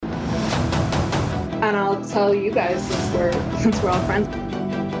and I'll tell you guys since we're all friends.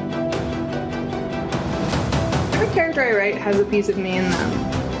 Every character I write has a piece of me in them.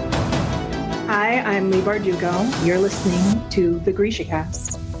 Hi, I'm Leigh Bardugo. You're listening to the Grisha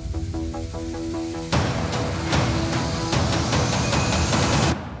Cast.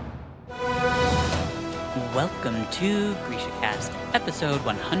 Welcome to Grisha Cast, episode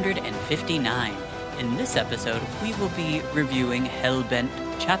 159. In this episode, we will be reviewing Hellbent,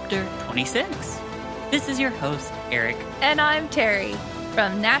 chapter 26. This is your host, Eric. And I'm Terry.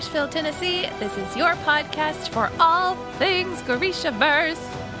 From Nashville, Tennessee, this is your podcast for all things Grishaverse.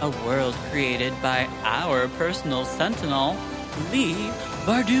 A world created by our personal sentinel, Leigh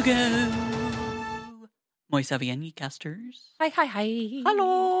Bardugo. Moi ça vient, casters? Hi.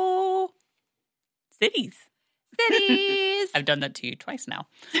 Hello. Cities. I've done that to you twice now,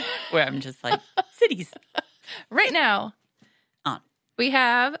 where I'm just like, cities. Right now, On. we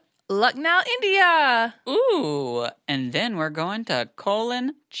have Lucknow, India. Ooh, and then we're going to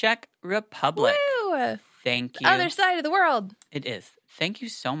Colon, Czech Republic. Woo! Thank you. Other side of the world. It is. Thank you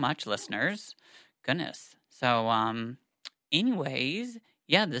so much, listeners. Goodness. So, anyways,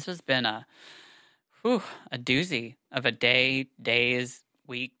 yeah, this has been a doozy of a days,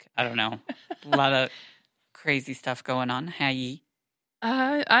 week. I don't know. A lot of crazy stuff going on. How ye?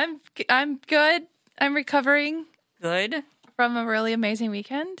 I'm good. I'm recovering Good. from a really amazing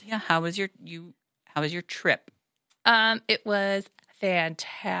weekend. Yeah. How was your trip? It was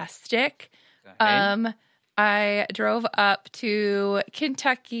fantastic. Good. I drove up to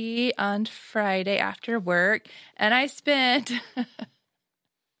Kentucky on Friday after work, and I spent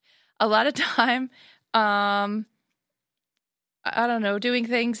a lot of time, I don't know, doing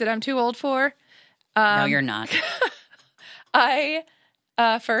things that I'm too old for. No, you're not. I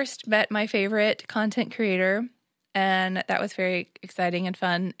first met my favorite content creator, and that was very exciting and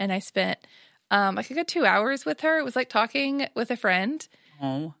fun. And I spent like a good 2 hours with her. It was like talking with a friend.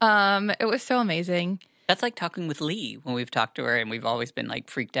 Oh. It was so amazing. That's like talking with Leigh when we've talked to her and we've always been like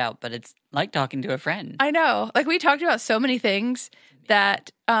freaked out, but it's like talking to a friend. I know. Like we talked about so many things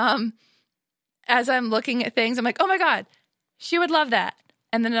that as I'm looking at things, I'm like, oh my God, she would love that.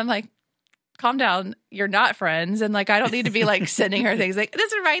 And then I'm like, calm down. You're not friends. And like, I don't need to be like sending her things like,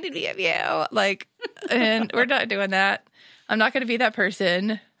 this reminded me of you. Like, and we're not doing that. I'm not going to be that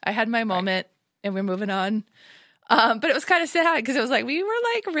person. I had my moment and we're moving on. But it was kind of sad because it was like, we were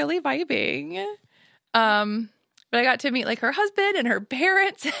like really vibing. But I got to meet like her husband and her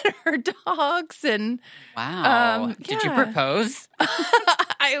parents and her dogs and wow. Did you propose?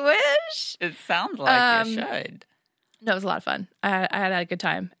 I wish. It sounds like you should. No, it was a lot of fun. I had a good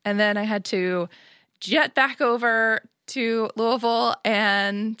time. And then I had to jet back over to Louisville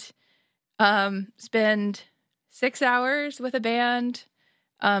and spend 6 hours with a band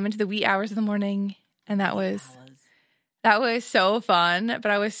into the wee hours of the morning. And that was so fun.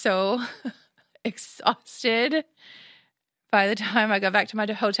 But I was so exhausted by the time I got back to my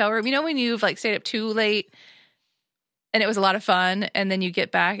hotel room. You know when you've like stayed up too late and it was a lot of fun, and then you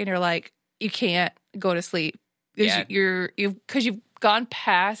get back and you're like, you can't go to sleep because you've gone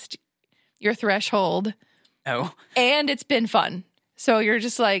past your threshold. Oh, and it's been fun. So you're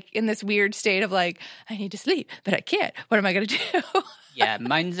just like in this weird state of like, I need to sleep, but I can't. What am I going to do? yeah,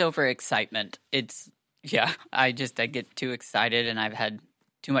 mine's over excitement. I get too excited, and I've had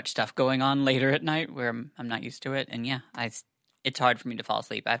too much stuff going on later at night where I'm not used to it. And yeah, it's hard for me to fall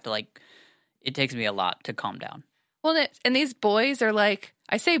asleep. I have to it takes me a lot to calm down. Well, and these boys are like,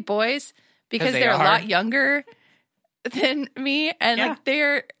 I say boys because they they're are. a lot younger than me. And like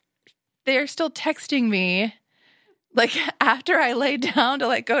they're still texting me like after I laid down to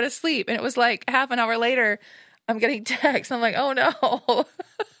like go to sleep. And it was like half an hour later, I'm getting texts. I'm like, oh no,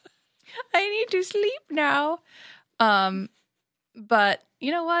 I need to sleep now. But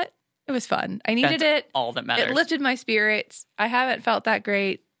you know what? It was fun. I needed it. All that matters. It lifted my spirits. I haven't felt that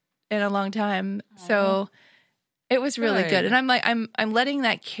great in a long time. So it was really good. And I'm like, I'm letting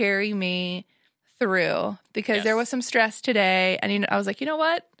that carry me through because there was some stress today. And I was like, you know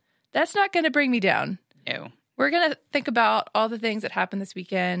what? That's not going to bring me down. No. We're going to think about all the things that happened this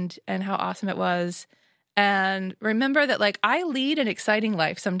weekend and how awesome it was. And remember that like I lead an exciting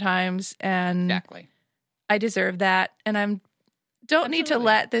life sometimes. And exactly. I deserve that. And don't need to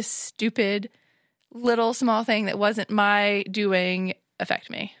let this stupid little small thing that wasn't my doing affect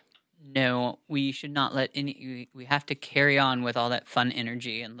me. No, we should not let we have to carry on with all that fun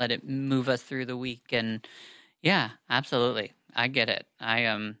energy and let it move us through the week. And yeah, absolutely. I get it.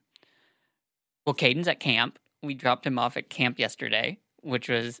 Well, Caden's at camp. We dropped him off at camp yesterday, which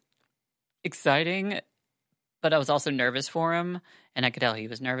was exciting, but I was also nervous for him. And I could tell he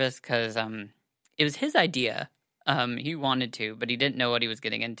was nervous because it was his idea. He wanted to, but he didn't know what he was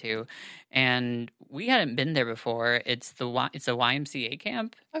getting into, and we hadn't been there before. It's a YMCA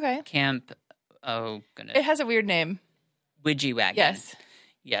camp. Okay. Camp. Oh goodness. It has a weird name. Widgie Wagon.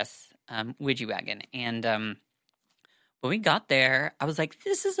 Yes. Widgie Wagon, and when we got there, I was like,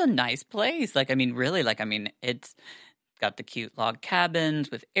 "This is a nice place." Like, I mean, really, like, I mean, it's got the cute log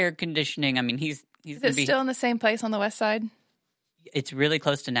cabins with air conditioning. I mean, he's Is it still in the same place on the west side? It's really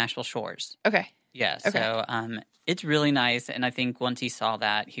close to Nashville Shores. Okay. Yeah, Okay. so it's really nice, and I think once he saw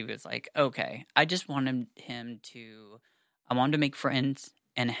that, he was like, okay, I wanted to make friends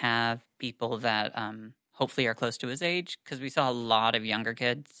and have people that hopefully are close to his age, because we saw a lot of younger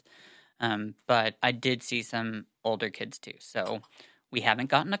kids, but I did see some older kids too, so we haven't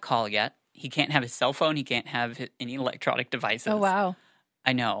gotten a call yet. He can't have his cell phone, he can't have any electronic devices. Oh, wow.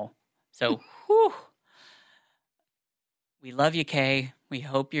 I know. So, whew. We love you, Kay. We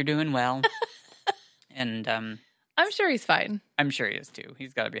hope you're doing well. And I'm sure he's fine. I'm sure he is too.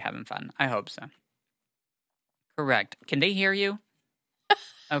 He's got to be having fun. I hope so. Correct. Can they hear you?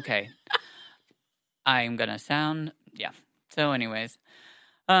 Okay. I'm going to sound, yeah. So anyways,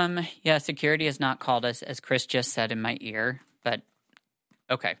 yeah, security has not called us, as Chris just said in my ear, but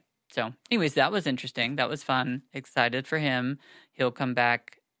okay. So anyways, that was interesting. That was fun. Excited for him. He'll come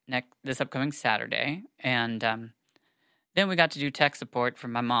back this upcoming Saturday. And then we got to do tech support for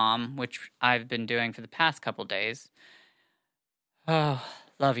my mom, which I've been doing for the past couple days. Oh,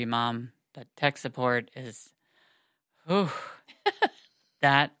 love you, Mom. But tech support is,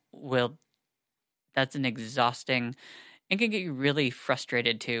 that's an exhausting, it can get you really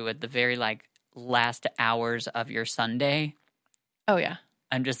frustrated too at the very last hours of your Sunday. Oh, yeah.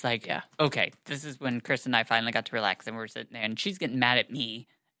 I'm just like, yeah. Okay, this is when Chris and I finally got to relax, and we're sitting there, and she's getting mad at me.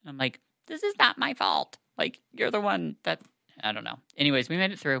 And I'm like, this is not my fault. Like, you're the one that, I don't know. Anyways, we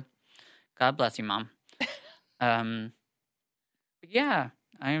made it through. God bless you, Mom. Yeah,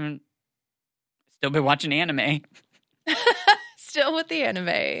 I'm still been watching anime. Still with the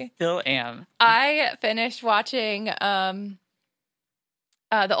anime. Still am. I finished watching The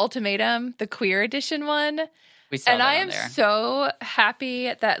Ultimatum, the queer edition one. We saw and that I on am there. so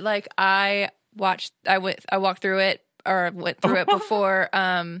happy that I walked through it, or went through it before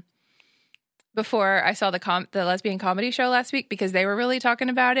I saw the lesbian comedy show last week, because they were really talking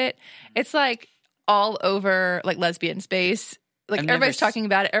about it. It's like all over like lesbian space. Like everybody's talking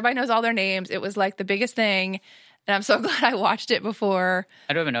about it. Everybody knows all their names. It was like the biggest thing. And I'm so glad I watched it before.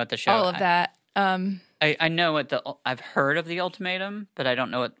 I don't even know what the show. All of that. I know I've heard of the Ultimatum, but I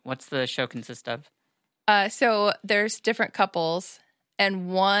don't know what's the show consist of. So there's different couples, and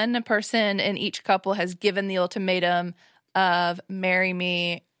one person in each couple has given the ultimatum of marry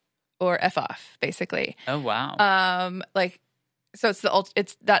me or F off, basically. Oh wow. So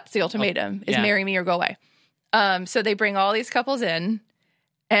that's the ultimatum is marry me or go away. So they bring all these couples in,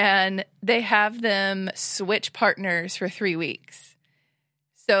 and they have them switch partners for 3 weeks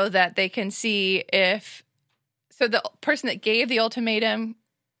so that they can see so the person that gave the ultimatum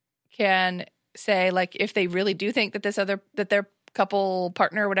can say, like, if they really do think that that their couple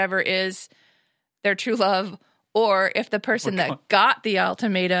partner or whatever is their true love, or if the person that got the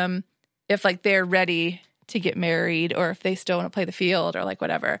ultimatum, if like they're ready to get married, or if they still want to play the field, or like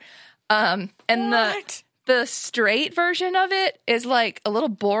whatever. And the straight version of it is like a little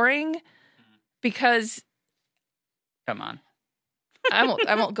boring, because come on, I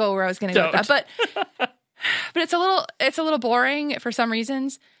won't go where I was going to go with that, but it's a little boring for some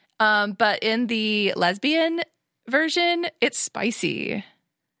reasons. But in the lesbian version, it's spicy.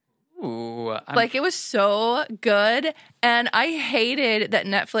 Ooh, like, it was so good. And I hated that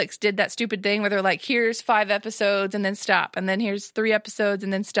Netflix did that stupid thing where they're like, here's 5 episodes and then stop. And then here's 3 episodes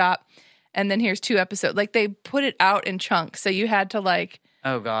and then stop. And then here's 2 episodes. Like, they put it out in chunks. So you had to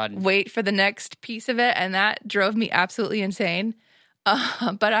oh God, wait for the next piece of it. And that drove me absolutely insane.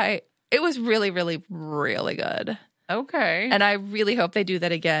 But it was really, really, really good. Okay. And I really hope they do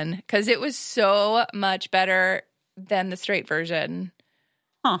that again, because it was so much better than the straight version.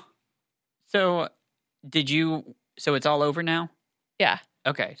 Huh. So so it's all over now? Yeah.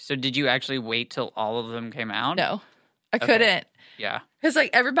 Okay. So did you actually wait till all of them came out? No, I couldn't. Yeah. Because like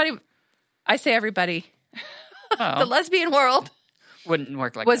everybody, Oh. the lesbian world Wouldn't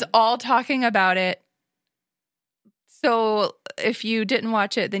work like was that. all talking about it. So if you didn't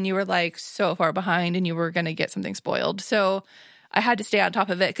watch it, then you were like so far behind and you were going to get something spoiled. So I had to stay on top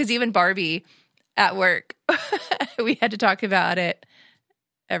of it, because even Barbie at work, we had to talk about it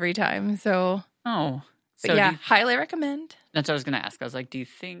every time. So, Oh. but yeah, highly recommend. That's what I was going to ask. I was like, do you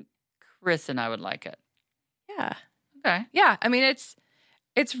think Chris and I would like it? Yeah. Okay. Yeah. I mean, it's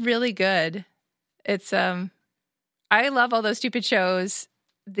really good. It's I love all those stupid shows.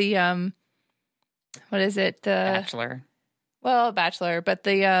 The what is it? The Bachelor. Well, Bachelor, but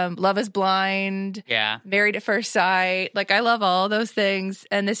the Love is Blind, Yeah. Married at First Sight. Like, I love all those things.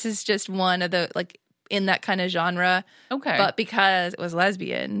 And this is just one of the, like, in that kind of genre. Okay. But because it was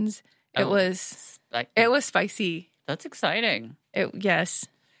lesbians, it was spicy. That's exciting. Yes.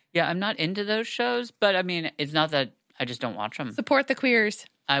 Yeah, I'm not into those shows, but I mean, it's not that I just don't watch them. Support the queers.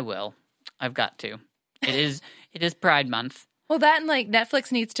 I will. I've got to. It is Pride Month. Well, that and, like,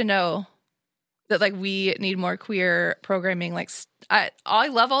 Netflix needs to know that, like, we need more queer programming. Like, I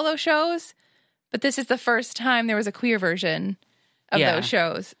love all those shows, but this is the first time there was a queer version of those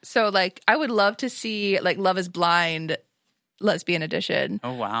shows. So, like, I would love to see, like, Love is Blind lesbian edition.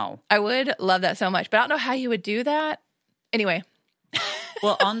 Oh, wow. I would love that so much, but I don't know how you would do that. Anyway.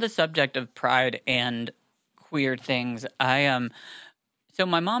 Well, on the subject of pride and queer things, so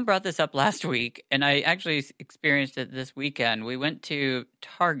my mom brought this up last week, and I actually experienced it this weekend. We went to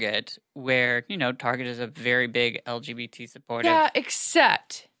Target, where, Target is a very big LGBT supportive. Yeah,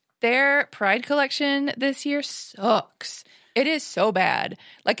 except their Pride collection this year sucks. It is so bad.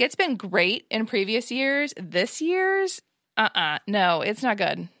 Like, it's been great in previous years. This year's, no, it's not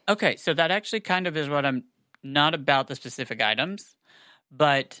good. Okay, so that actually kind of is what I'm not about the specific items,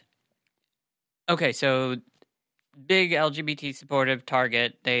 but okay, so big LGBT supportive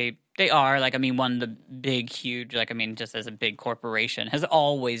Target, they are, like, I mean, one of the big, huge, like, I mean, just as a big corporation, has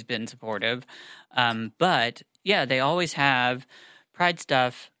always been supportive. But, yeah, they always have Pride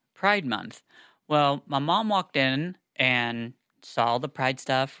stuff, Pride Month. Well, my mom walked in and saw the Pride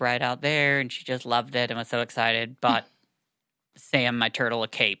stuff right out there, and she just loved it and was so excited. Bought Sam, my turtle, a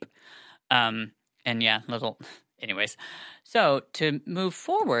cape. And, yeah, anyways. So to move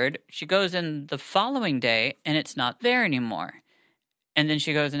forward, she goes in the following day, and it's not there anymore. And then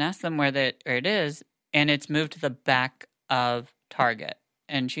she goes and asks them where it is, and it's moved to the back of Target.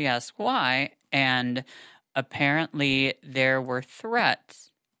 And she asks why, and apparently there were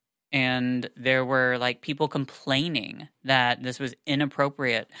threats, and there were, like, people complaining that this was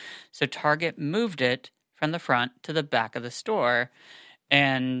inappropriate. So Target moved it from the front to the back of the store.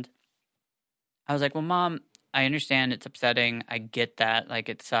 And I was like, well, Mom, I understand it's upsetting. I get that. Like,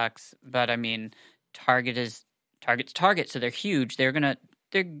 it sucks. But, I mean, Target's Target, so they're huge. They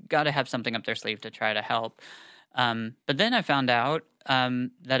got to have something up their sleeve to try to help. But then I found out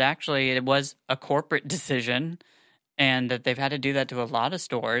that actually it was a corporate decision, and that they've had to do that to a lot of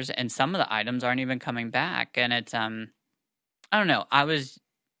stores, and some of the items aren't even coming back. And it's, I don't know. I was,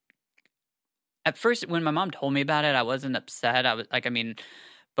 at first, when my mom told me about it, I wasn't upset. I was like, I mean,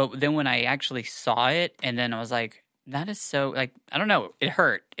 but then when I actually saw it, and then I was like, that is so, like, I don't know. It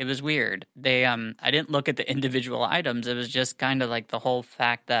hurt. It was weird. I didn't look at the individual items. It was just kind of like the whole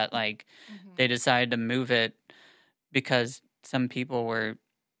fact that, like, they decided to move it because some people were,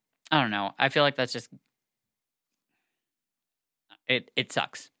 I don't know. I feel like that's just, it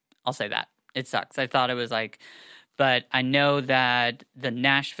sucks. I'll say that. It sucks. I thought it was like, but I know that the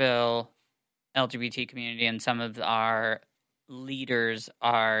Nashville LGBT community and some of our leaders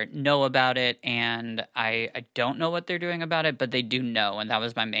know about it, and I don't know what they're doing about it, but they do know, and that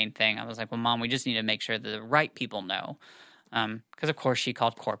was my main thing. I was like, well, Mom, we just need to make sure that the right people know, because of course she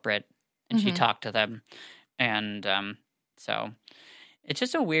called corporate and she talked to them, and so it's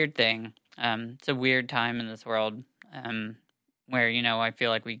just a weird thing. It's a weird time in this world, where, I feel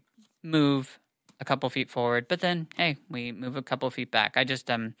like we move a couple feet forward, but then, hey, we move a couple feet back. I just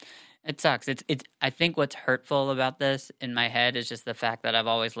it sucks. It's. I think what's hurtful about this in my head is just the fact that I've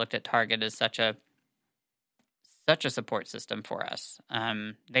always looked at Target as such a support system for us.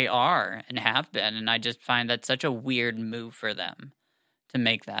 They are and have been, and I just find that such a weird move for them to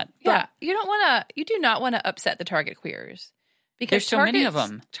make that. Yeah, you do not want to upset the Target queers, because there's so many of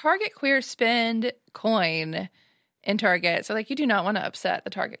them. Target queers spend coin in Target, so, like, you do not want to upset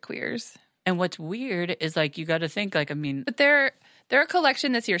the Target queers. And what's weird is, like, you got to think, like, I mean, but their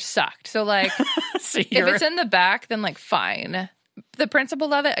collection this year sucked. So, like, if it's in the back, then, like, fine. The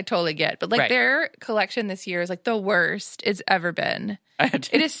principle of it, I totally get. But, like, their collection this year is, like, the worst it's ever been.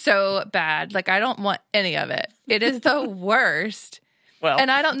 It is so bad. Like, I don't want any of it. It is the worst. Well,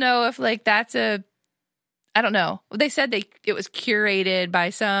 and I don't know if, like, I don't know. They said it was curated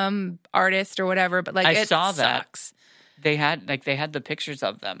by some artist or whatever, but, like, I it saw sucks. That. They had the pictures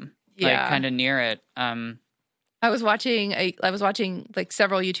of them, like, kind of near it. I was watching like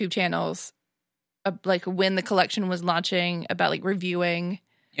several YouTube channels, like, when the collection was launching, about, like, reviewing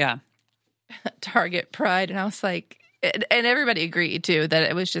Target Pride, and I was like, and everybody agreed too that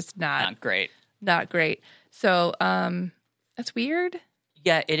it was just not great. So that's weird.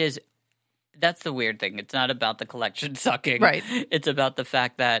 Yeah, it is. That's the weird thing. It's not about the collection sucking. Right. It's about the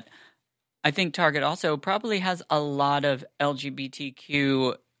fact that I think Target also probably has a lot of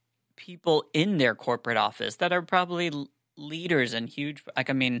LGBTQ people in their corporate office that are probably leaders and huge. Like,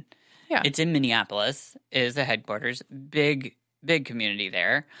 I mean, Yeah. it's in Minneapolis, is the headquarters. Big community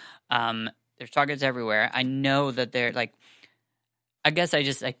there. There's Targets everywhere. I know that they're like, I guess I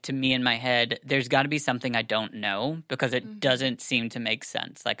just, like, to me in my head, there's got to be something I don't know because it doesn't seem to make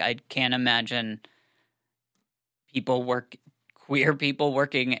sense. Like, I can't imagine queer people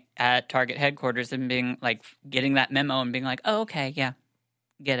working at Target headquarters and being like, getting that memo and being like, oh, okay, yeah,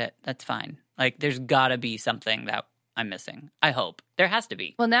 get it. That's fine. Like, there's got to be something that I'm missing. I hope. There has to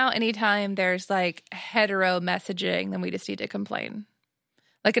be. Well, now anytime there's like hetero messaging, then we just need to complain.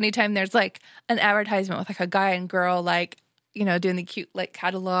 Like anytime there's like an advertisement with like a guy and girl, like, you know, doing the cute like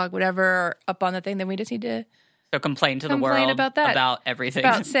catalog, whatever, up on the thing, then we just need to So complain to the world about that. about everything.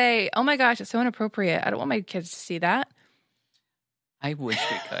 about say, oh my gosh, it's so inappropriate. I don't want my kids to see that. I wish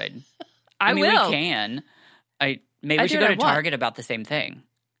we could. I mean, will. we can. Maybe I we do should what go I to want. Target about the same thing.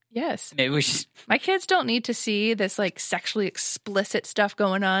 Yes. Maybe we should. My kids don't need to see this like sexually explicit stuff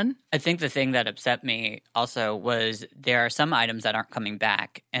going on. I think the thing that upset me also was there are some items that aren't coming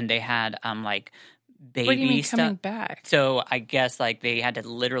back, and they had like baby What do you mean stuff. coming back? So I guess like they had to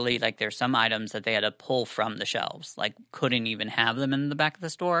literally like there's some items that they had to pull from the shelves, like couldn't even have them in the back of the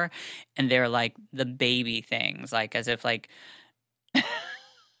store, and they're like the baby things, like as if like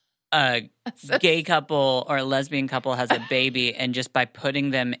a gay couple or a lesbian couple has a baby, and just by putting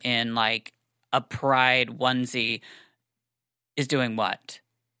them in like a pride onesie is doing what?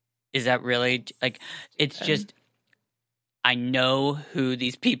 Is that really like? It's just. I know who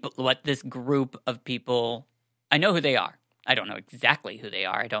these people, what this group of people, I know who they are. I don't know exactly who they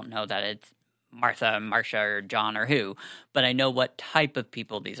are. I don't know that it's Martha, Marcia, or John or who, but I know what type of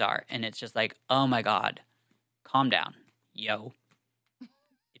people these are. And it's just like, oh my God, calm down, yo.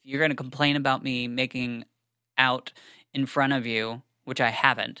 If you're going to complain about me making out in front of you, which I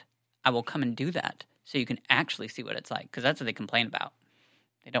haven't, I will come and do that so you can actually see what it's like, because that's what they complain about.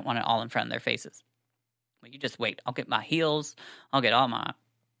 They don't want it all in front of their faces. Well, you just wait. I'll get my heels. I'll get all my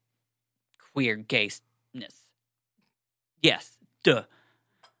queer gayness. Yes. Duh.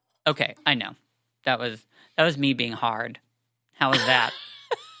 Okay, I know. That was me being hard. How was that?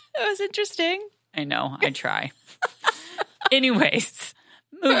 That was interesting. I know. I try. Anyways,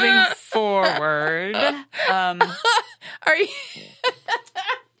 moving forward. Are you?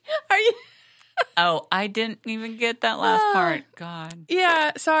 Are you? Oh, I didn't even get that last part. God.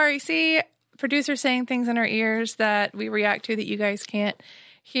 Yeah. Sorry. See, producer saying things in our ears that we react to that you guys can't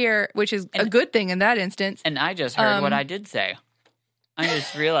hear, which is a good thing in that instance. And I just heard what I did say. I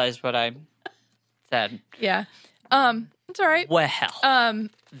just realized what I said. Yeah. It's all right. Well.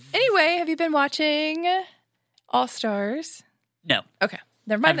 Anyway, have you been watching All Stars? No. Okay.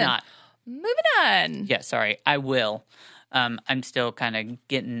 Never mind I'm then. not. Moving on. Yeah, sorry. I will. I'm still kind of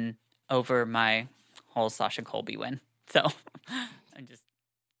getting over my whole Sasha Colby win. So I just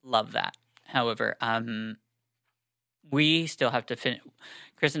love that. However, we still have to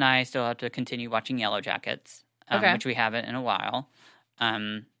Chris and I still have to continue watching Yellow Jackets, Okay. which we haven't in a while.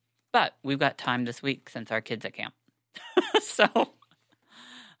 But we've got time this week since our kids at camp. So,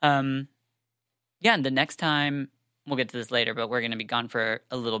 yeah, and the next time, we'll get to this later, but we're going to be gone for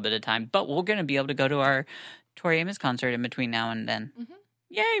a little bit of time. But we're going to be able to go to our Tori Amos concert in between now and then. Mm-hmm.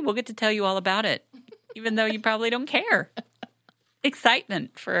 Yay, we'll get to tell you all about it, even though you probably don't care.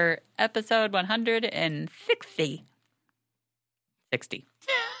 Excitement for episode 160. 60.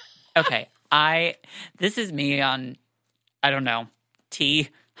 Okay, this is me on, I don't know, tea.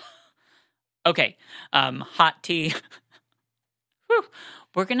 Okay, hot tea. Whew.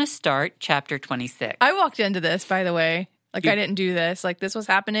 We're going to start chapter 26. I walked into this, by the way. Like, I didn't do this. Like, this was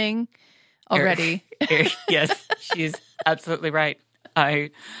happening already. Yes, she's absolutely right.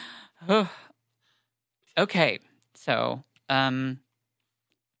 Okay, so,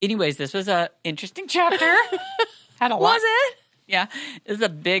 anyways, this was a interesting chapter. Had a lot. Was it? Yeah, this is a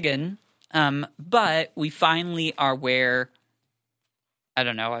big one. But we finally are where, I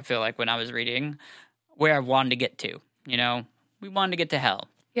don't know, I feel like when I was reading, where I wanted to get to, you know? We wanted to get to hell.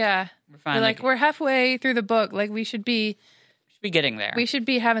 Yeah. We're halfway through the book. Like, we should be getting there. We should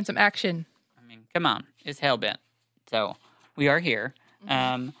be having some action. I mean, come on. It's hell-bent. So, we are here.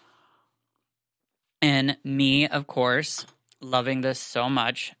 Mm-hmm. And me, of course, loving this so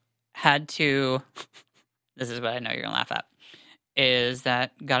much, had to, this is what I know you're going to laugh at, is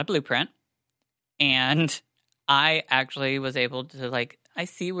that got a blueprint. And I actually was able to, like, I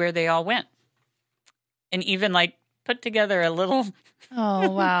see where they all went. And even, like, put together a little... Oh,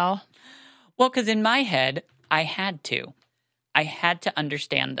 wow. Well, because in my head, I had to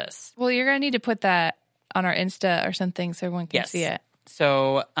understand this. Well, you're going to need to put that on our Insta or something so everyone can see it.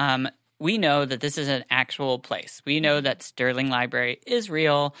 So we know that this is an actual place. We know that Sterling Library is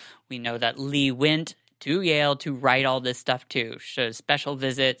real. We know that Lee went to Yale to write all this stuff too. She had a special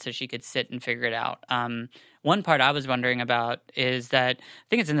visit so she could sit and figure it out. One part I was wondering about is that I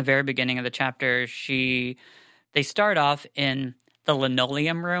think it's in the very beginning of the chapter. They start off in the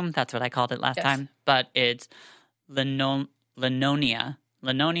linoleum room. That's what I called it last time. But it's Linonia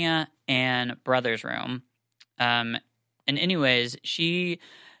and Brother's room. And anyways, she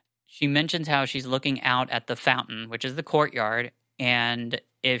mentions how she's looking out at the fountain, which is the courtyard, and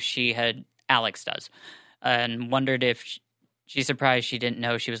Alex does, and wondered if she's surprised she didn't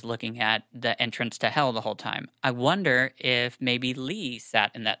know she was looking at the entrance to hell the whole time. I wonder if maybe Lee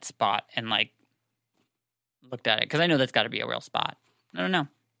sat in that spot and looked at it, because I know that's got to be a real spot. I don't know.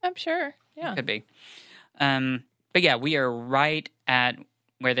 I'm sure. Yeah. It could be. But yeah, we are right at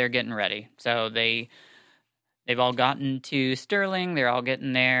where they're getting ready. So they've all gotten to Sterling. They're all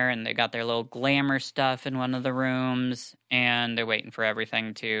getting there, and they got their little glamour stuff in one of the rooms, and they're waiting for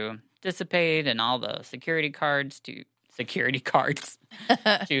everything to dissipate and all the security cards to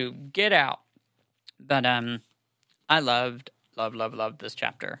get out. But I loved this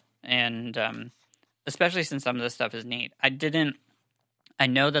chapter, and especially since some of this stuff is neat. I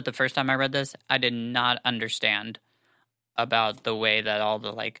know that the first time I read this, I did not understand about the way that all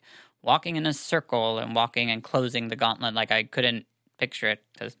the walking in a circle and walking and closing the gauntlet, I couldn't picture it,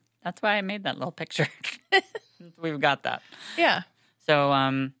 because that's why I made that little picture. We've got that. Yeah.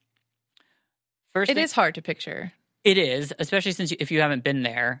 So first, it is hard to picture. It is, especially since if you haven't been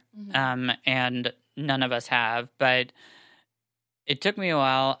there, and none of us have. But it took me a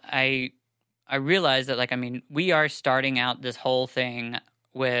while. I realized that we are starting out this whole thing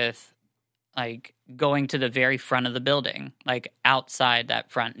with going to the very front of the building, outside that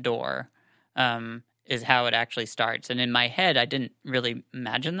front door, is how it actually starts. And in my head, I didn't really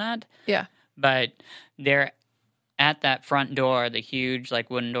imagine that. Yeah. But they're at that front door, the huge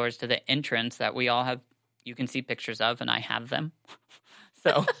wooden doors to the entrance that we all have. You can see pictures of, and I have them.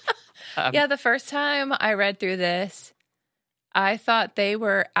 So, yeah, the first time I read through this, I thought they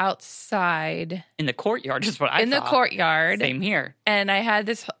were outside. In the courtyard is what I thought. In the courtyard. Same here. And I had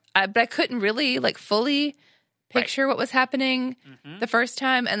this, but I couldn't really fully picture what was happening the first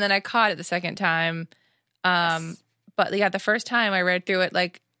time. And then I caught it the second time. Yes. But yeah, the first time I read through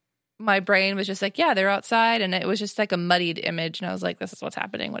it, my brain was just yeah, they're outside. And it was just a muddied image. And I was this is what's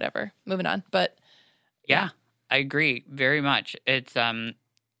happening, whatever. Moving on. But yeah, I agree very much. It's,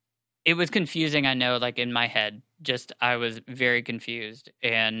 it was confusing. I know, in my head, I was very confused.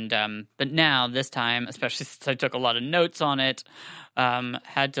 And, but now this time, especially since I took a lot of notes on it,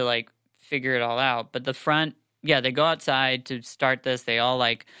 had to figure it all out. But the front, yeah, they go outside to start this. They all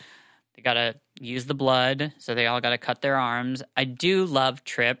they got to use the blood. So they all got to cut their arms. I do love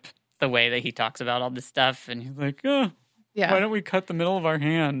Trip, the way that he talks about all this stuff. And he's oh, yeah, why don't we cut the middle of our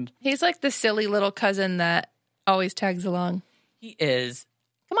hand? He's the silly little cousin that always tags along. He is.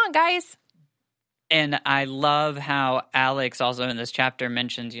 Come on, guys. And I love how Alex also in this chapter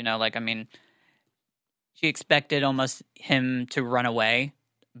mentions, she expected almost him to run away,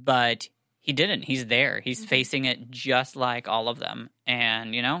 but he didn't. He's there. He's facing it just like all of them.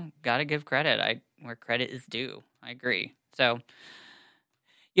 And, got to give credit where credit is due. I agree. So,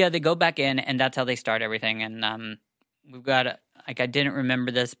 yeah, they go back in, and that's how they start everything. And we've got, I didn't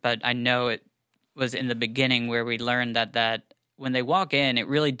remember this, but I know it was in the beginning where we learned that when they walk in, it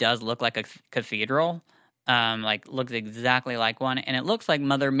really does look like a cathedral, looks exactly like one. And it looks like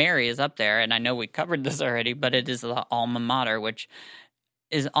Mother Mary is up there. And I know we covered this already, but it is the alma mater, which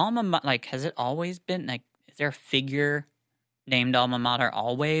is has it always been, is there a figure named alma mater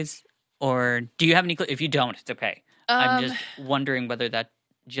always? Or do you have any clue? If you don't, it's okay. I'm just wondering whether that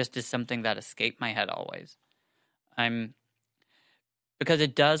just is something that escaped my head always. Because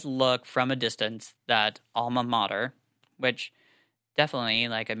it does look from a distance that alma mater, which definitely,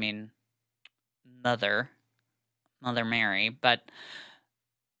 Mother Mary, but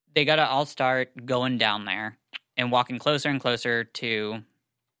they got to all start going down there and walking closer and closer to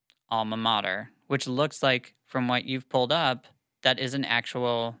alma mater, which looks like, from what you've pulled up, that is an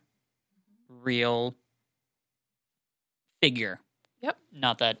actual real figure. Yep.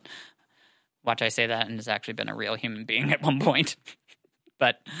 Not that, watch I say that, and has actually been a real human being at one point.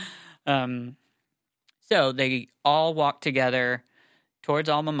 But, so they all walk together towards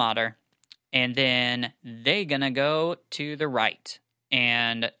alma mater, and then they're going to go to the right.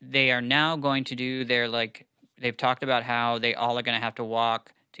 And they are now going to do their, they've talked about how they all are going to have to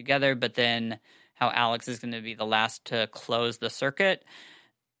walk together, but then how Alex is going to be the last to close the circuit.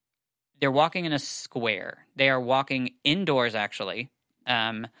 They're walking in a square. They are walking indoors, actually,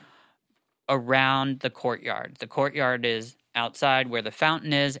 around the courtyard. The courtyard is outside where the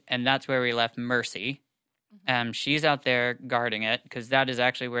fountain is, and that's where we left Mercy. She's out there guarding it, because that is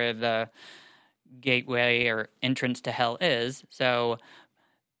actually where the gateway or entrance to hell is. So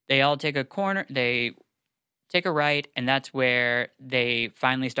they all take a corner, they take a right, and that's where they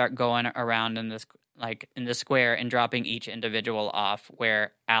finally start going around in this, like in the square, and dropping each individual off,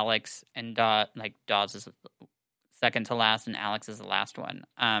 where Alex and Dawes is second to last and Alex is the last one.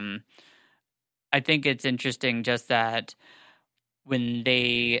 I think it's interesting just that when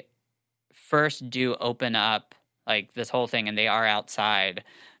they first do open up like this whole thing and they are outside,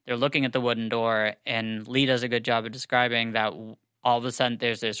 they're looking at the wooden door, and Lee does a good job of describing that all of a sudden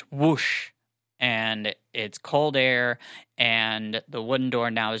there's this whoosh, and it's cold air, and the wooden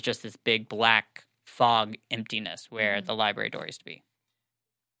door now is just this big black fog emptiness where the library door used to be.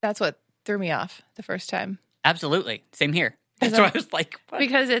 That's what threw me off the first time. Absolutely. Same here. That's why I was like, what?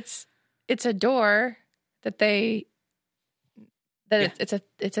 Because it's a door that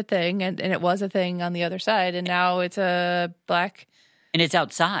it's a thing, and it was a thing on the other side, and now it's a black. And it's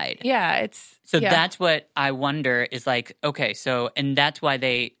outside. Yeah, that's what I wonder is like, okay, so, and that's why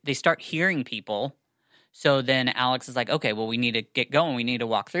they start hearing people. So then Alex is like, okay, well, we need to get going. We need to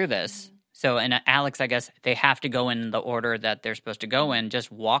walk through this. Mm-hmm. So, and Alex, I guess they have to go in the order that they're supposed to go in, just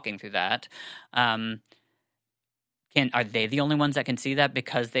walking through that. Are they the only ones that can see that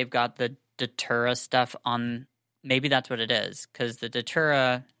because they've got the Datura stuff on? Maybe that's what it is, because the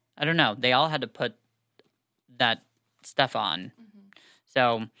Datura, I don't know, they all had to put that stuff on. Mm-hmm.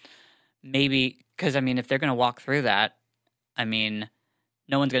 So maybe, because, I mean, if they're going to walk through that, I mean,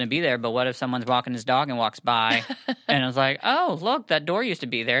 no one's going to be there, but what if someone's walking his dog and walks by and it's like, oh, look, that door used to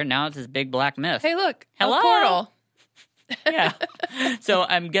be there. Now it's this big black mist. Hey, look, hello, a portal. Yeah. So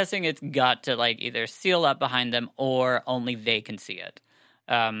I'm guessing it's got to like either seal up behind them or only they can see it.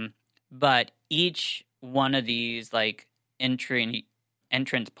 But each one of these like entrance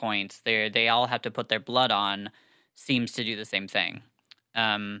points, they all have to put their blood on, seems to do the same thing.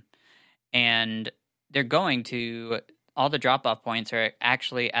 And they're going to, all the drop-off points are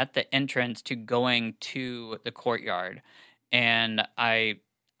actually at the entrance to going to the courtyard. And I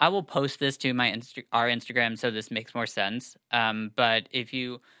will post this to our Instagram so this makes more sense. But if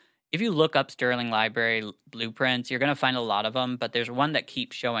you look up Sterling Library blueprints, you're going to find a lot of them, but there's one that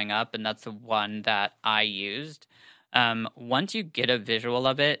keeps showing up, and that's the one that I used. Once you get a visual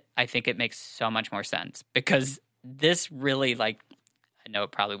of it, I think it makes so much more sense, because this really, like, I know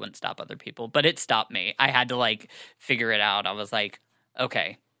it probably wouldn't stop other people, but it stopped me. I had to, like, figure it out. I was like,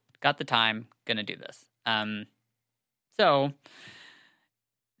 okay, got the time, gonna do this. So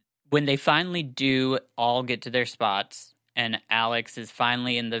when they finally do all get to their spots, and Alex is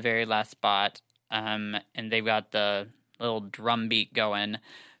finally in the very last spot, and they've got the little drum beat going,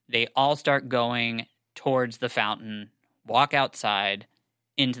 they all start going towards the fountain, walk outside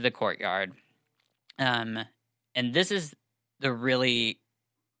into the courtyard. And this was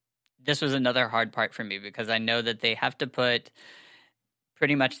another hard part for me, because I know that they have to put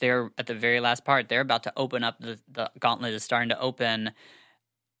pretty much there at the very last part. They're about to open up, the gauntlet is starting to open,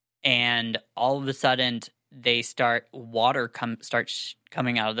 and all of a sudden they start starts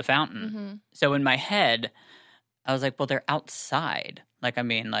coming out of the fountain. Mm-hmm. So in my head, I was like, well, they're outside. Like, I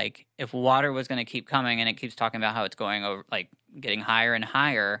mean, like, if water was going to keep coming and it keeps talking about how it's going over, like, getting higher and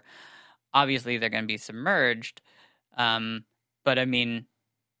higher, obviously they're going to be submerged. But I mean,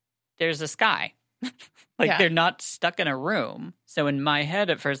 there's a sky. They're not stuck in a room. So in my head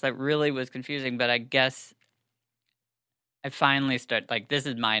at first, that really was confusing, but I guess I finally this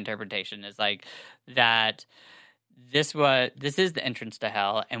is my interpretation, is like that this is the entrance to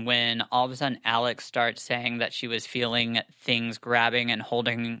hell. And when all of a sudden Alex starts saying that she was feeling things grabbing and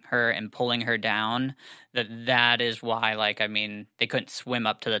holding her and pulling her down, that is why, like, I mean, they couldn't swim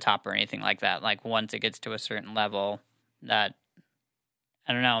up to the top or anything like that. Like, once it gets to a certain level, that,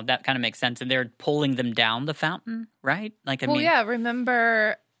 I don't know, that kind of makes sense. And they're pulling them down the fountain, right? Like, I mean, yeah,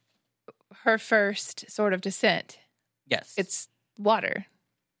 remember her first sort of descent. Yes. It's water.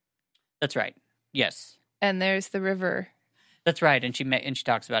 That's right. Yes. And there's the river. That's right. And she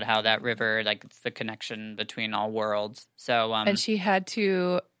talks about how that river, like, it's the connection between all worlds. So and she had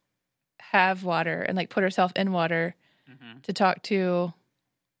to have water and, like, put herself in water to talk to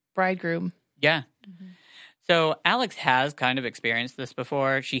bridegroom. Yeah. Mm-hmm. So Alex has kind of experienced this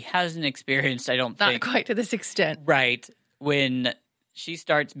before. She hasn't experienced, I don't think. Not quite to this extent. Right. When she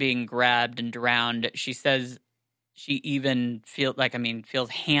starts being grabbed and drowned, she says she even feels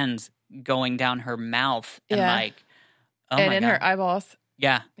hands going down her mouth and Yeah. like, oh and my in God. her eyeballs.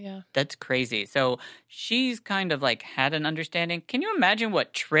 Yeah, Yeah. that's crazy. So she's kind of like had an understanding. Can you imagine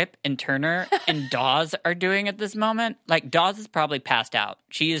what Trip and Turner and Dawes are doing at this moment? Like Dawes is probably passed out.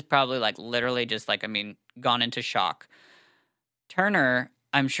 She is probably like literally just like, gone into shock. Turner,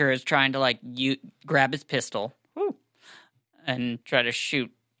 I'm sure, is trying to like grab his pistol and try to shoot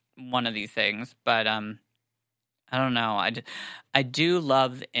one of these things. But I don't know. I do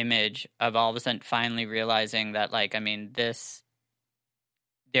love the image of all of a sudden finally realizing that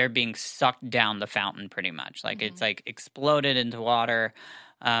they're being sucked down the fountain pretty much. Like it's like exploded into water.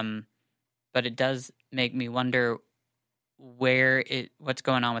 But it does make me wonder what's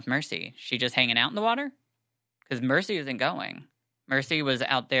going on with Mercy. She just hanging out in the water? Because Mercy isn't going. Mercy was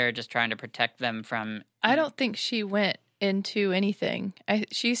out there just trying to protect them from... I don't think she went into anything.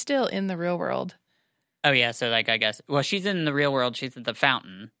 She's still in the real world. Oh, yeah. So, I guess... Well, she's in the real world. She's at the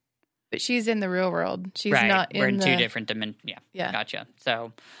fountain. But she's in the real world. She's right. not in We're in the... two different dimensions. Yeah. Gotcha.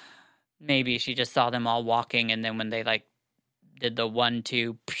 So, maybe she just saw them all walking, and then when they, did the 1,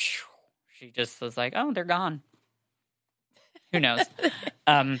 2... She just was like, oh, they're gone. Who knows?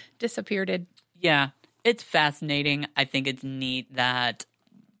 Disappeared. Yeah. It's fascinating. I think it's neat that...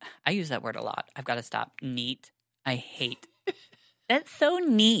 I use that word a lot. I've got to stop. Neat. I hate. That's so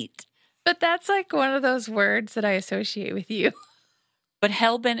neat. But that's like one of those words that I associate with you. But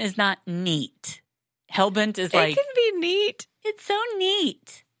hellbent is not neat. Hellbent is It can be neat. It's so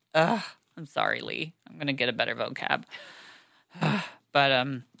neat. Ugh. I'm sorry, Lee. I'm going to get a better vocab. But,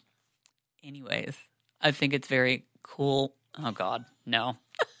 anyways, I think it's very cool. Oh, God. No.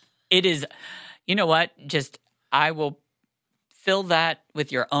 It is... You know what? Just, I will fill that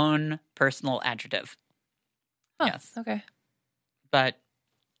with your own personal adjective. Huh, yes. Okay. But,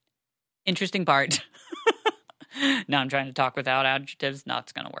 interesting part. Now I'm trying to talk without adjectives.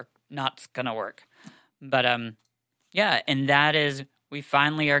 Not going to work. But, yeah, and that is, we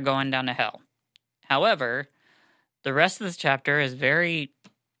finally are going down to hell. However, the rest of this chapter is very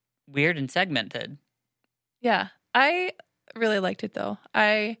weird and segmented. Yeah. I really liked it, though.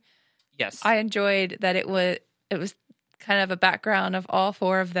 Yes. I enjoyed that it was kind of a background of all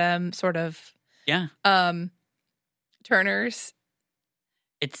four of them, sort of. Yeah. Turner's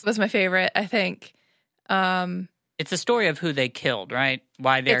It's was my favorite, I think. It's a story of who they killed, right?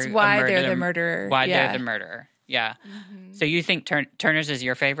 Why they're the murderer. Why Yeah. they're the murderer. Yeah. Mm-hmm. So you think Turner's is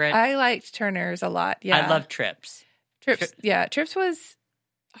your favorite? I liked Turner's a lot. Yeah. I love Tripp's. Tripp's was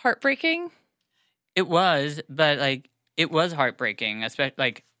heartbreaking. It was, but it was heartbreaking,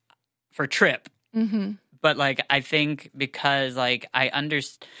 especially for Tripp. Mm-hmm. But I think because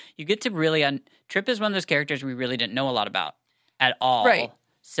you get to really Tripp is one of those characters we really didn't know a lot about at all. Right.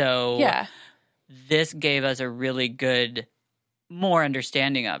 So yeah, this gave us a really good, more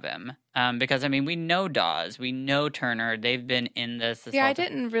understanding of him. Because we know Dawes, we know Turner. They've been in this. Yeah, I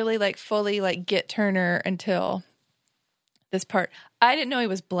didn't really fully get Turner until this part. I didn't know he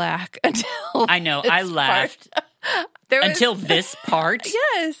was black until I know. I laughed until this part.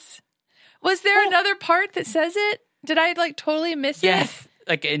 Yes. Was there another part that says it? Did I totally miss yes.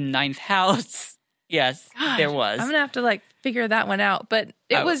 it? In Ninth House. Yes, Gosh, there was. I'm gonna have to figure that one out. But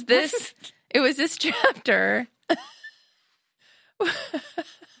it was this. It was this chapter.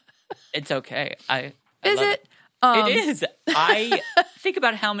 It's okay. I is love it? It is. I think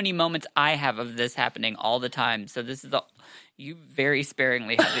about how many moments I have of this happening all the time. So this is you very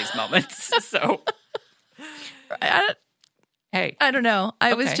sparingly have these moments. So hey, I don't know.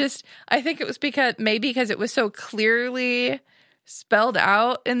 I think it was because it was so clearly spelled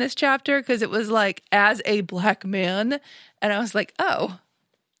out in this chapter, because it was as a black man, and I was like, oh,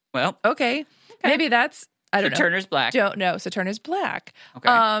 well, okay. Maybe that's, I don't know. Turner's black. Don't know. So Turner's black.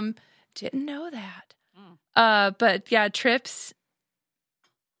 Okay. Didn't know that. But yeah, Tripp's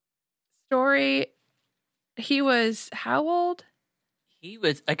story, he was how old? He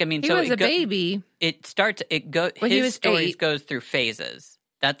was he was a baby. His was story 8. goes through phases.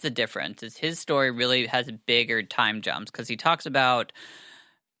 That's the difference. Is his story really has bigger time jumps, because he talks about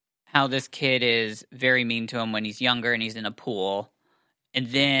how this kid is very mean to him when he's younger and he's in a pool, and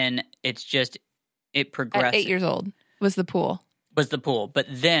then it progresses. At 8 years old was the pool. But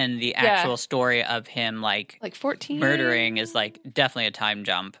then the actual story of him 14 murdering is definitely a time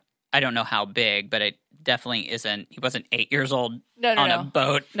jump. I don't know how big, but it definitely isn't. He wasn't 8 years old on a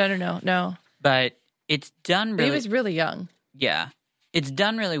boat. No. But it's done really. He was really young. Yeah, it's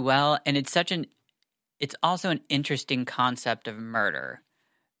done really well, and it's also an interesting concept of murder,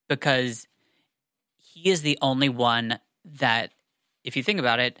 because he is the only one that, if you think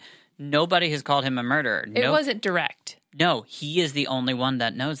about it, nobody has called him a murderer. It wasn't direct. No, he is the only one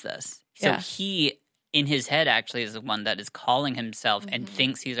that knows this. So Yeah. he, in his head, actually is the one that is calling himself and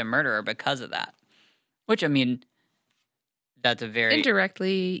thinks he's a murderer because of that. Which, I mean, that's a very...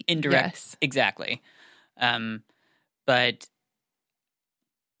 Indirectly, yes. Exactly. But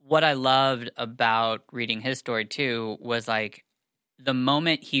what I loved about reading his story, too, was, like, the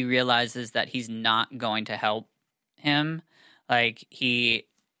moment he realizes that he's not going to help him, like, he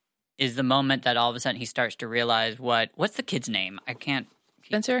is the moment that all of a sudden he starts to realize what's the kid's name? I can't...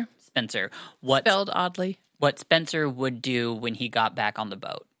 Spencer? Spencer. Spelled oddly. What Spencer would do when he got back on the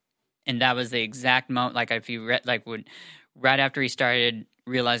boat. And that was the exact moment, like, if you read, like, when... Right after he started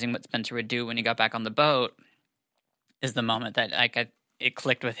realizing what Spencer would do when he got back on the boat is the moment that it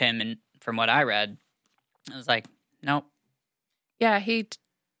clicked with him. And from what I read, I was like, nope. Yeah, he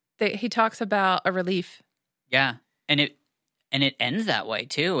talks about a relief. Yeah, and it ends that way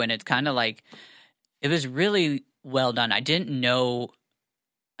too. And it's kind of like it was really well done. I didn't know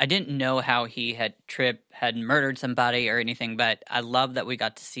how Trip had murdered somebody or anything, but I love that we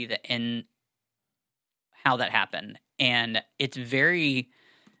got to see the end, how that happened. And it's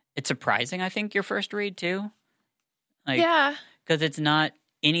surprising, I think, your first read, too. Like, yeah. Because it's not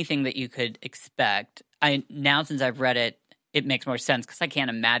anything that you could expect. Now, since I've read it, it makes more sense because I can't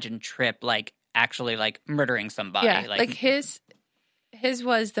imagine Trip, like, actually, like, murdering somebody. Yeah, like his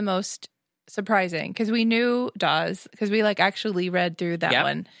was the most surprising because we knew Dawes because we, like, actually read through that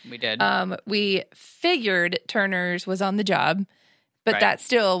one. We did. We figured Turner's was on the job, but Right. that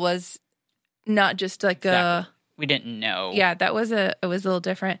still was not just like Exactly. We didn't know. Yeah, it was a little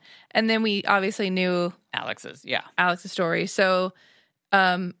different. And then we obviously knew Alex's story. So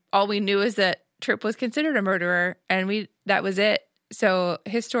all we knew is that Trip was considered a murderer, and that was it. So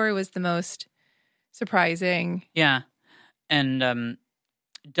his story was the most surprising. Yeah. And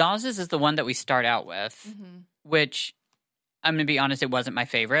Dawes's is the one that we start out with, which I'm going to be honest, it wasn't my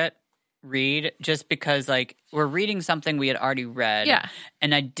favorite read just because, like, we're reading something we had already read. Yeah.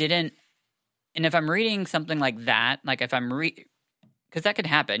 And I didn't. And if I'm reading something like that, like if I'm because that could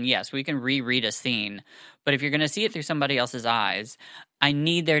happen, yes, we can reread a scene. But if you're going to see it through somebody else's eyes, I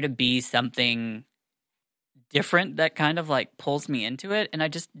need there to be something different that kind of like pulls me into it. And I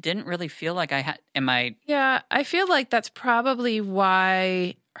just didn't really feel like I had, Yeah, I feel like that's probably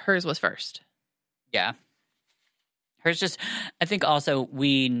why hers was first. Yeah. Hers just, I think also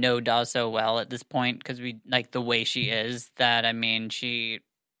we know Dawes so well at this point because we like the way she is that, I mean,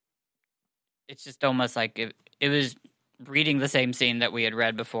 it's just almost like it was reading the same scene that we had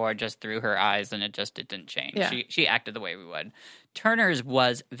read before just through her eyes, and it didn't change. Yeah. She acted the way we would. Turner's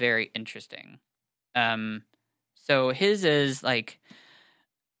was very interesting. So his is like,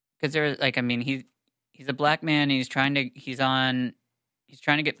 because there's like, I mean, he's a black man. And he's trying to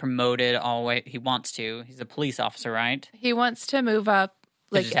get promoted all the way. He wants to. He's a police officer, right? He wants to move up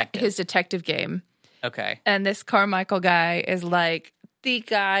like his detective game. Okay. And this Carmichael guy is like the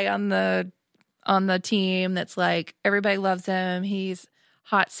guy on the team that's like everybody loves him. He's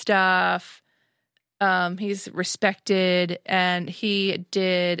hot stuff. He's respected, and he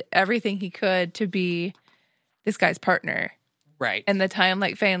did everything he could to be this guy's partner. Right. And the time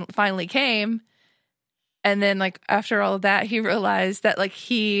like finally came, and then like after all of that, he realized that like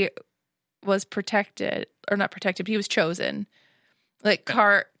he was protected or not protected, but he was chosen. Like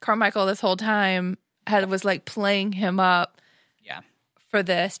Carmichael this whole time was like playing him up. Yeah. For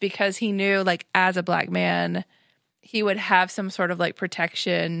this because he knew like as a black man he would have some sort of like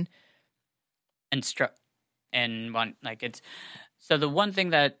protection and one like it's so the one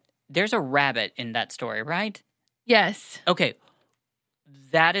thing that there's a rabbit in that story, right? Yes. Okay.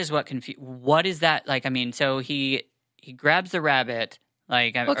 That is what is that like? I mean, so he grabs the rabbit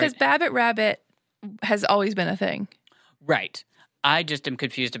like because Babbitt Rabbit has always been a thing. Right. I just am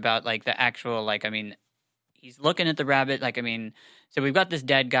confused about like the actual like I mean he's looking at the rabbit like I mean so we've got this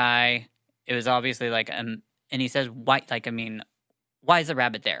dead guy. It was obviously like and he says why like I mean why is the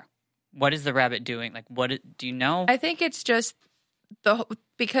rabbit there? What is the rabbit doing? Like do you know? I think it's just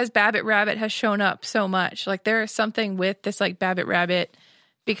because Babbitt Rabbit has shown up so much. Like there is something with this like Babbitt Rabbit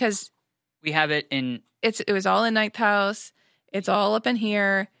because we have it in it was all in Ninth House. It's all up in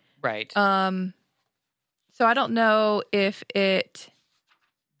here. Right. So I don't know if it's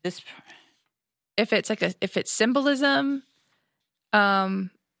symbolism,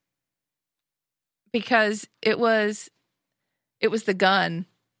 because it was the gun.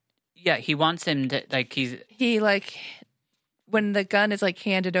 Yeah, he wants him to like when the gun is like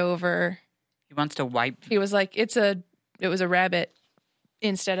handed over. He wants to wipe. He was like, it was a rabbit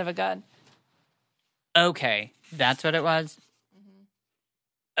instead of a gun. Okay, that's what it was.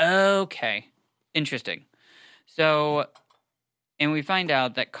 Okay. Interesting. So, and we find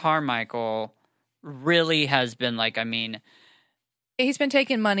out that Carmichael really has been like, I mean, He's been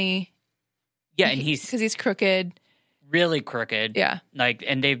taking money. yeah, and he's because he's crooked. really crooked. Yeah. Like,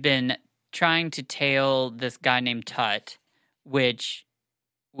 and they've been trying to tail this guy named Tut, which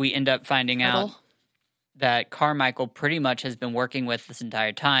we end up finding out Turtle. that Carmichael pretty much has been working with this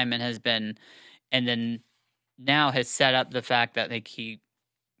entire time and has been, and then now has set up the fact that like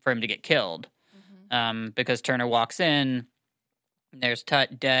for him to get killed. Because Turner walks in, there's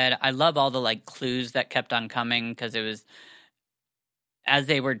Tut dead. I love all the like clues that kept on coming because it was, as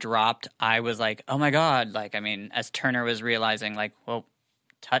they were dropped, I was like, oh my God. Like, I mean, as Turner was realizing like, well,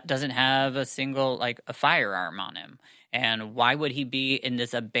 Tut doesn't have a single, like a firearm on him. And why would he be in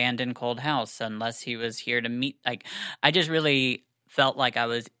this abandoned cold house unless he was here to meet? Like, I just really felt like I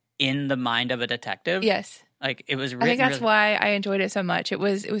was in the mind of a detective. Yes. Like it was I written. think that's why I enjoyed it so much. It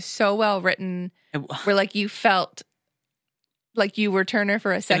was so well written where like you felt like you were Turner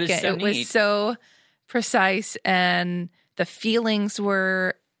for a second. so It was neat. so precise and the feelings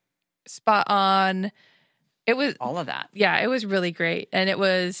were spot on. It was all of that. yeah, it was really great. And it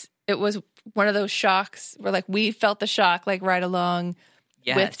was one of those shocks where like we felt the shock like right along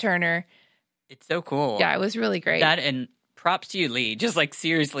Yes. with Turner. It's so cool. Yeah, it was really great. That, and props to you, Lee. Just like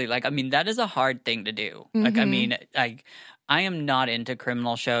seriously, like I mean, that is a hard thing to do. Like I mean, like I am not into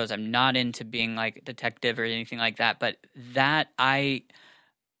criminal shows. I'm not into being like a detective or anything like that. But that I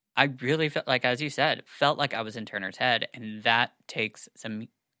really felt like, as you said, felt like I was in Turner's head, and that takes some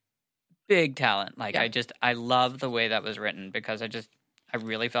big talent. Like Yeah. I love the way that was written because I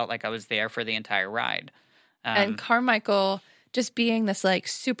really felt like I was there for the entire ride. And Carmichael just being this like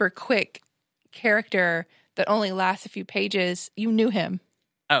super quick character that only lasts a few pages, you knew him.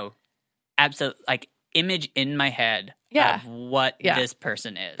 Oh, absolutely. Like image in my head Yeah. of what Yeah. this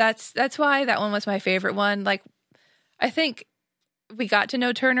person is. That's why that one was my favorite one. Like I think we got to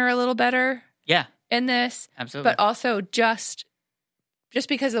know Turner a little better yeah, in this, absolutely. but also just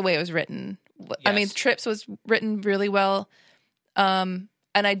because of the way it was written. I mean, Yes. Trips was written really well. And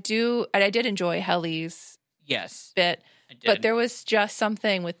I did enjoy Helly's yes, bit, I did. but there was just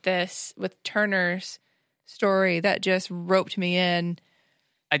something with Turner's story that just roped me in.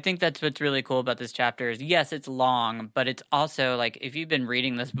 I think that's what's really cool about this chapter is, yes, it's long, but it's also like if you've been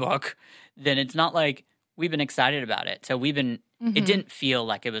reading this book, then it's not like we've been excited about it. So it didn't feel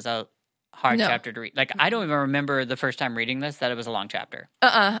like it was a hard No. chapter to read. Like I don't even remember the first time reading this that it was a long chapter.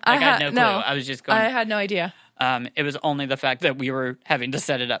 I Like I had had no clue. I was just going. I had no idea. It was only the fact that we were having to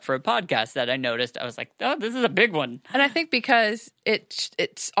set it up for a podcast that I noticed. I was like, oh, this is a big one. And I think because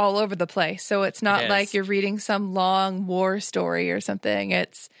it's all over the place. So it's not It like is. you're reading some long war story or something.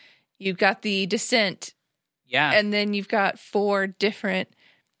 You've got the descent Yeah. and then you've got 4 different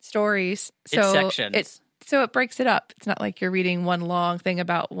stories. So It's sections. it breaks it up. It's not like you're reading one long thing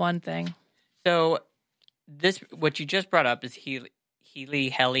about one thing. So what you just brought up is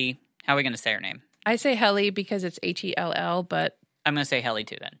Helly. How are we going to say her name? I say Helly because it's Hell, but I'm going to say Helly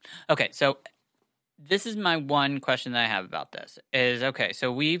too then. Okay, so this is my one question that I have about this is, okay,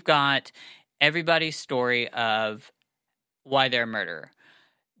 so we've got everybody's story of why they're a murderer.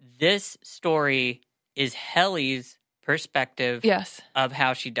 This story is Helly's perspective yes. of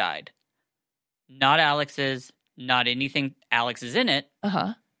how she died. Not Alex's, not anything Alex is in it.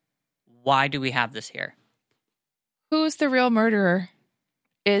 Uh-huh. Why do we have this here? Who's the real murderer?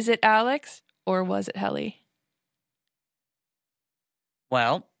 Is it Alex or was it Helly?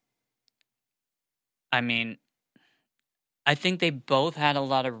 Well, I mean, I think they both had a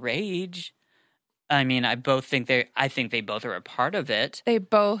lot of rage. I mean, I think they both are a part of it. They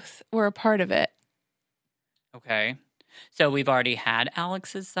both were a part of it. Okay. So we've already had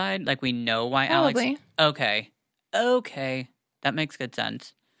Alex's side? Like we know why Probably. Alex. Okay. That makes good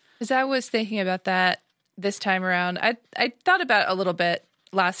sense. Because I was thinking about that this time around. I thought about it a little bit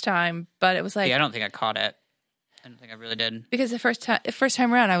last time, but it was like Yeah, I don't think I caught it. I don't think I really did. because the first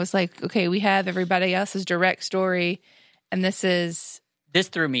time around, I was like, okay, we have everybody else's direct story, and this is This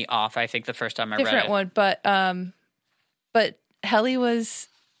threw me off, I think, the first time I read it. different one. But Helly was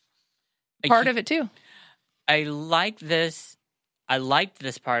part of it too. I like this. I liked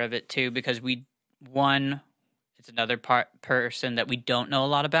this part of it too because it's another person that we don't know a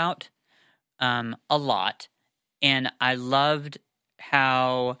lot about, a lot, and I loved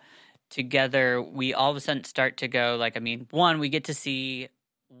how together we all of a sudden start to go like, I mean, one, we get to see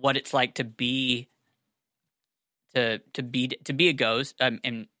what it's like to be a ghost.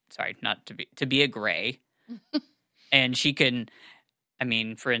 And sorry, not to be a gray, and she can. I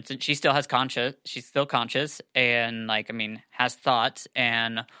mean, for instance, she still has conscious. She's still conscious, and like, I mean, has thoughts,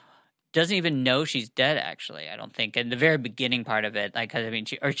 and doesn't even know she's dead. Actually, I don't think. In the very beginning part of it, like, 'cause, I mean,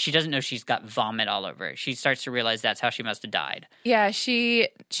 she doesn't know she's got vomit all over her. She starts to realize that's how she must have died. Yeah, she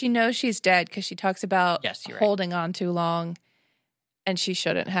knows she's dead because she talks about Yes, you're right. holding on too long, and she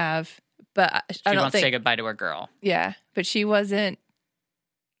shouldn't have. But I She don't wants to think. say goodbye to her girl. Yeah, but she wasn't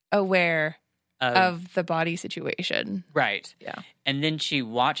aware of the body situation. Right. Yeah. And then she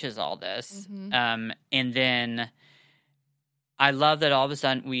watches all this. Mhm. And then I love that all of a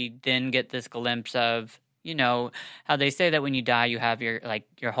sudden we then get this glimpse of, you know, how they say that when you die, you have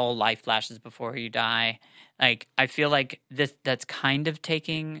your whole life flashes before you die. Like, I feel like that's kind of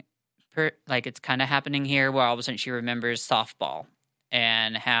it's kind of happening here, where all of a sudden she remembers softball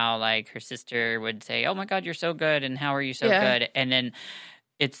and how, like, her sister would say, "Oh my God, you're so good." And how are you so good? And then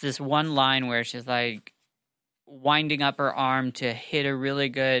it's this one line where she's like winding up her arm to hit a really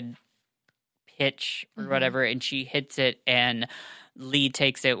good pitch or whatever, and she hits it, and Lee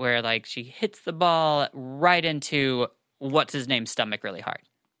takes it where, like, she hits the ball right into what's his name's stomach really hard.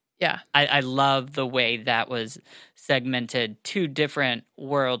 Yeah. I love the way that was segmented. 2 different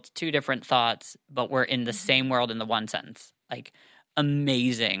worlds, 2 different thoughts, but we're in the same world in the one sentence. Like,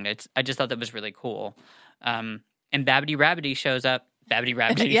 amazing. I just thought that was really cool. And Babbity Rabbity shows up. Babbity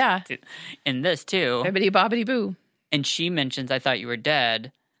Rabbity. Yeah. In this too. Bibbidi bobbidi boo. And she mentions, "I thought you were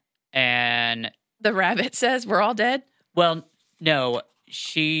dead." And The rabbit says, "We're all dead," well, no,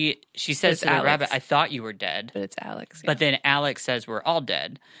 she says It's to the Alex. rabbit, "I thought you were dead." but it's Alex. Yeah. But then Alex says, "We're all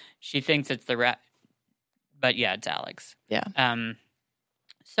dead." She thinks it's the rat, but yeah, it's Alex. Yeah.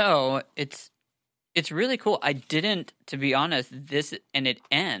 So it's really cool. I didn't, to be honest, and it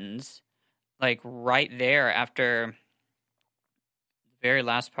ends like right there after the very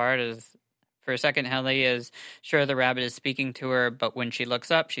last part is, for a second, Helly is sure the rabbit is speaking to her, but when she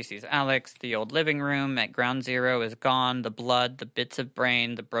looks up, she sees Alex. The old living room at Ground Zero is gone. The blood, the bits of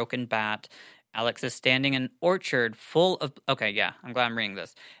brain, the broken bat. Alex is standing in an orchard full of... Okay, yeah, I'm glad I'm reading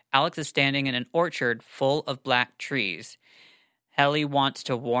this. Alex is standing in an orchard full of black trees. Helly wants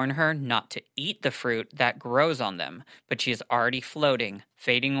to warn her not to eat the fruit that grows on them, but she is already floating,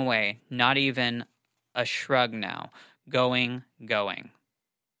 fading away, not even a shrug now. Going.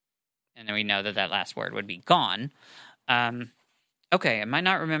 And then we know that last word would be gone. Okay, am I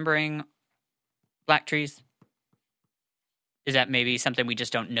not remembering black trees? Is that maybe something we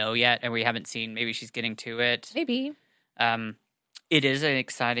just don't know yet and we haven't seen? Maybe she's getting to it. Maybe. It is an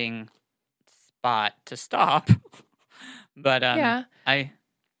exciting spot to stop. But Yeah. I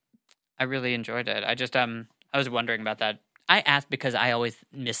really enjoyed it. I just I was wondering about that. I asked because I always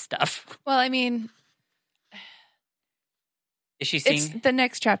miss stuff. Well, I mean, Is she seeing? the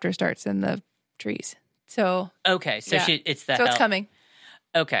next chapter starts in the trees. So Okay, so yeah. it's the so it's hell- coming.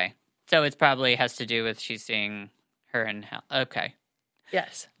 Okay, so it probably has to do with she's seeing her in hell. Okay,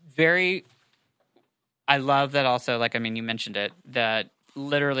 Yes. I love that also. Like, I mean, you mentioned it, that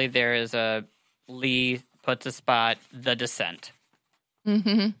literally there is Lee puts a spot, the descent,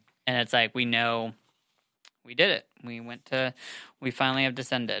 Mm-hmm. and it's like, we know we did it. We finally have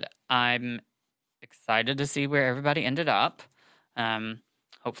descended. I'm excited to see where everybody ended up.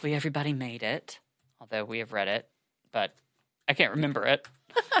 Hopefully everybody made it, although we have read it, but I can't remember it.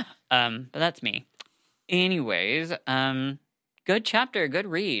 But that's me. Anyways, good chapter, good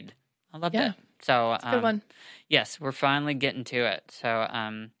read. I loved Yeah. it. So, Good one. yes, we're finally getting to it.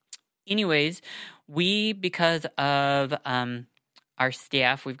 So, anyways, because of our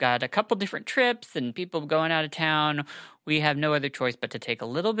staff, we've got a couple different trips and people going out of town. We have no other choice but to take a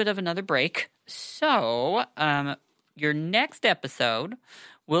little bit of another break. So, your next episode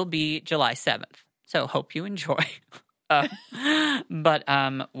will be July 7th. So, hope you enjoy.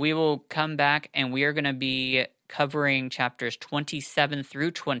 But we will come back and we are going to be covering chapters 27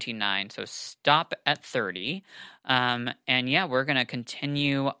 through 29. So stop at 30. And yeah, we're going to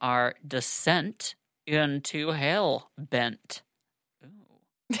continue our descent into hell bent.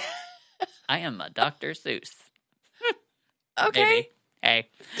 Ooh. I am a Dr. Seuss. Okay. Maybe. Hey,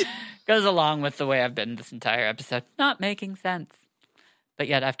 goes along with the way I've been this entire episode. Not making sense. But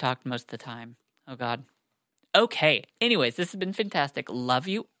yet I've talked most of the time. Oh, God. Okay. Anyways, this has been fantastic. Love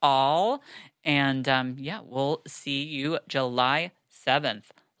you all. And yeah, we'll see you July 7th.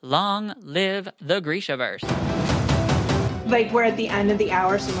 Long live the Grishaverse. Like, we're at the end of the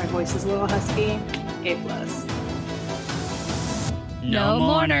hour, so my voice is a little husky. A+. No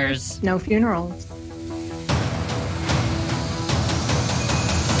mourners. No funerals.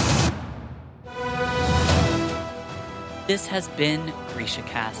 This has been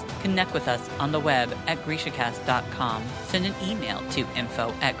GrishaCast. Connect with us on the web at GrishaCast.com. Send an email to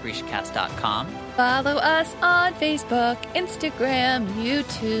info@GrishaCast.com. Follow us on Facebook, Instagram,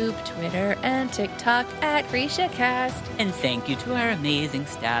 YouTube, Twitter, and TikTok at GrishaCast. And thank you to our amazing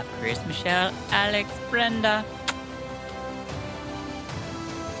staff, Chris, Michelle, Alex, Brenda.